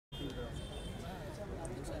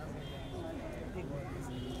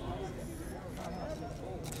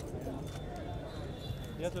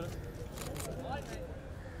Yeah, Suraj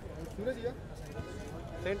here.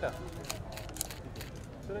 Center.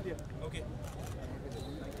 Suraj here. Okay.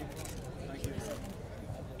 Thank you.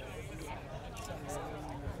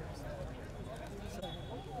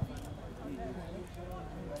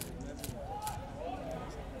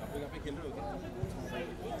 आप लोग यहाँ पे खेल रहे हो क्या?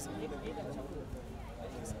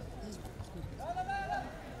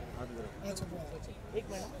 एक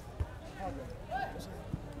मिनट.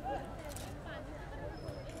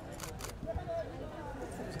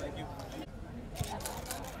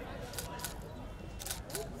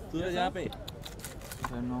 सूरज यहाँ पे.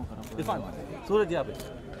 सूरज यहाँ पे.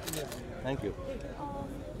 Thank you.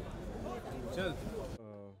 So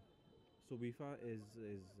WIFA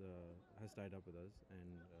has tied up with us,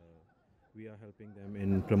 and we are helping them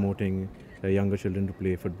in promoting younger children to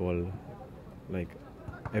play football like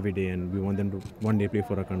every day, and we want them to one day play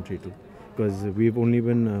for our country too, because we've only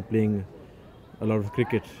been playing a lot of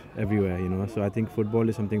cricket everywhere, you know. So I think football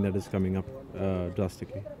is something that is coming up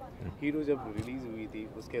drastically. Hero जब release हुई थी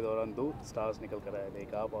उसके दौरान 2 stars निकल कर आए थे,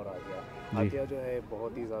 एक आप और आतिया जो है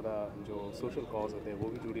बहुत ही ज़्यादा जो सोशल कॉज होते हैं वो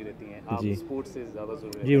भी जुड़ी रहती हैं. आप स्पोर्ट्स से ज़्यादा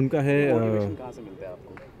जुड़े हैं. जी, उनका है. मोटिवेशन कहाँ से मिलता है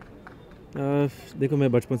आपको? देखो,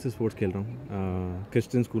 मैं बचपन से स्पोर्ट्स खेल रहा हूँ.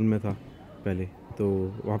 क्रिश्चियन स्कूल में था पहले, तो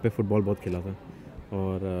वहाँ पे फुटबॉल बहुत खेला था,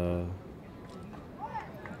 और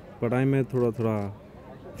पढ़ाई में थोड़ा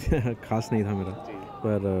खास नहीं था मेरा,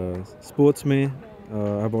 पर स्पोर्ट्स में I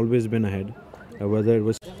have always been ahead, whether it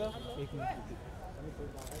was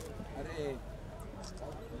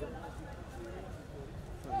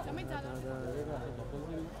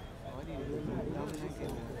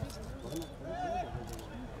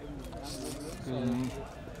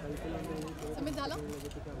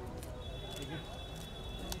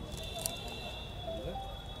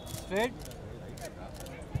straight.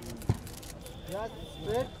 Yeah,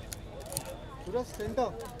 straight. Suraj, center.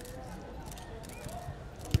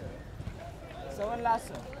 7 last,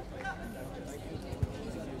 sir.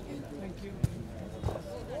 Thank you.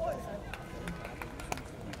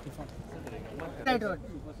 Right one.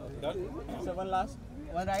 7 last.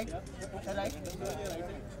 One right. Right.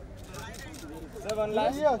 7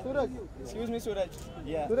 last. Yeah, Suraj. Excuse me, Suraj.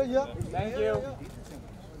 Yeah. Suraj, yeah. Thank you.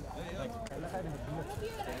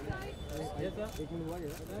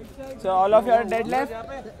 So all of you are dead left.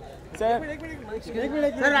 Sir,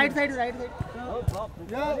 sir, right side.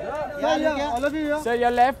 Yeah. All of you here. Sir,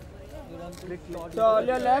 your left. So all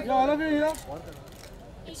your left. Yeah, all of you here.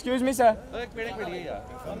 Excuse me, sir.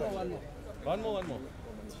 One more.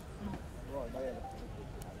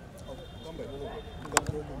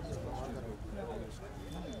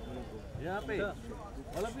 यहाँ पे.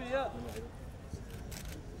 All of you here.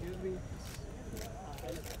 Excuse me.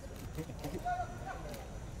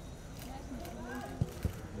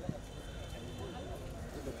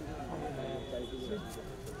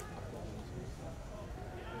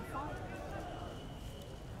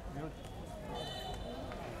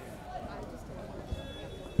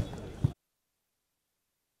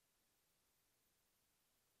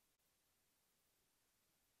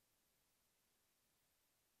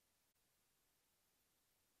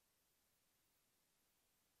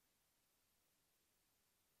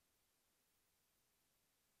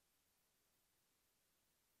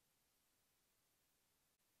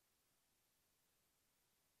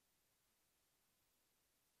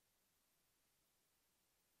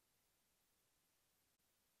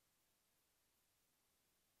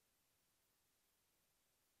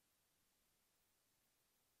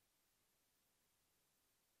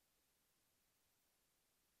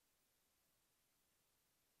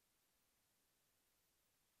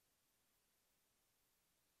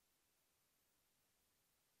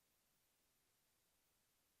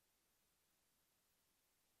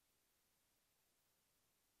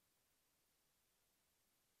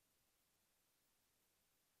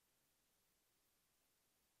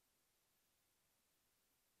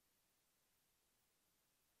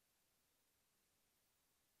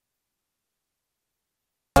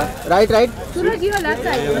 Right. Suraj, you are left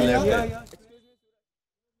side.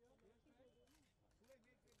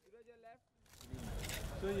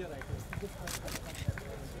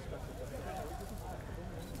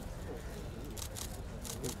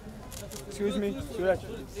 Excuse me, Suraj.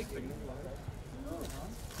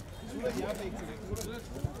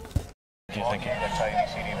 बहुत ही अच्छा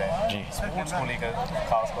initiative है जी. Sports को लेकर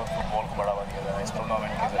खासकर football को बढ़ावा दिया जा रहा है इस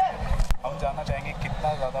टूर्नामेंट के जरिए. हम जानना चाहेंगे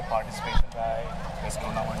कितना ज़्यादा पार्टिसिपेशन रहा है इस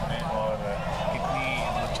टूर्नामेंट में, और कितनी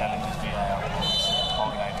चैलेंजेस भी आए आपको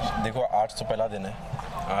ऑर्गेनाइजेशन. देखो, आज तो पहला दिन है,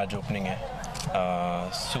 आज ओपनिंग है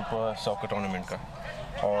सुपर सॉकर टूर्नामेंट का,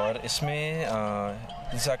 और इसमें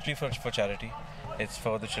this actually for charity. It's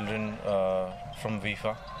for the children from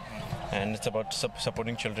FIFA, and it's about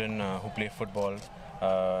supporting children who play football,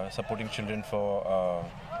 supporting children for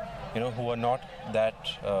who are not that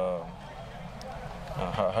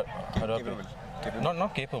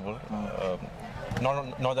not capable,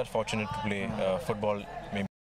 not that fortunate to play football maybe.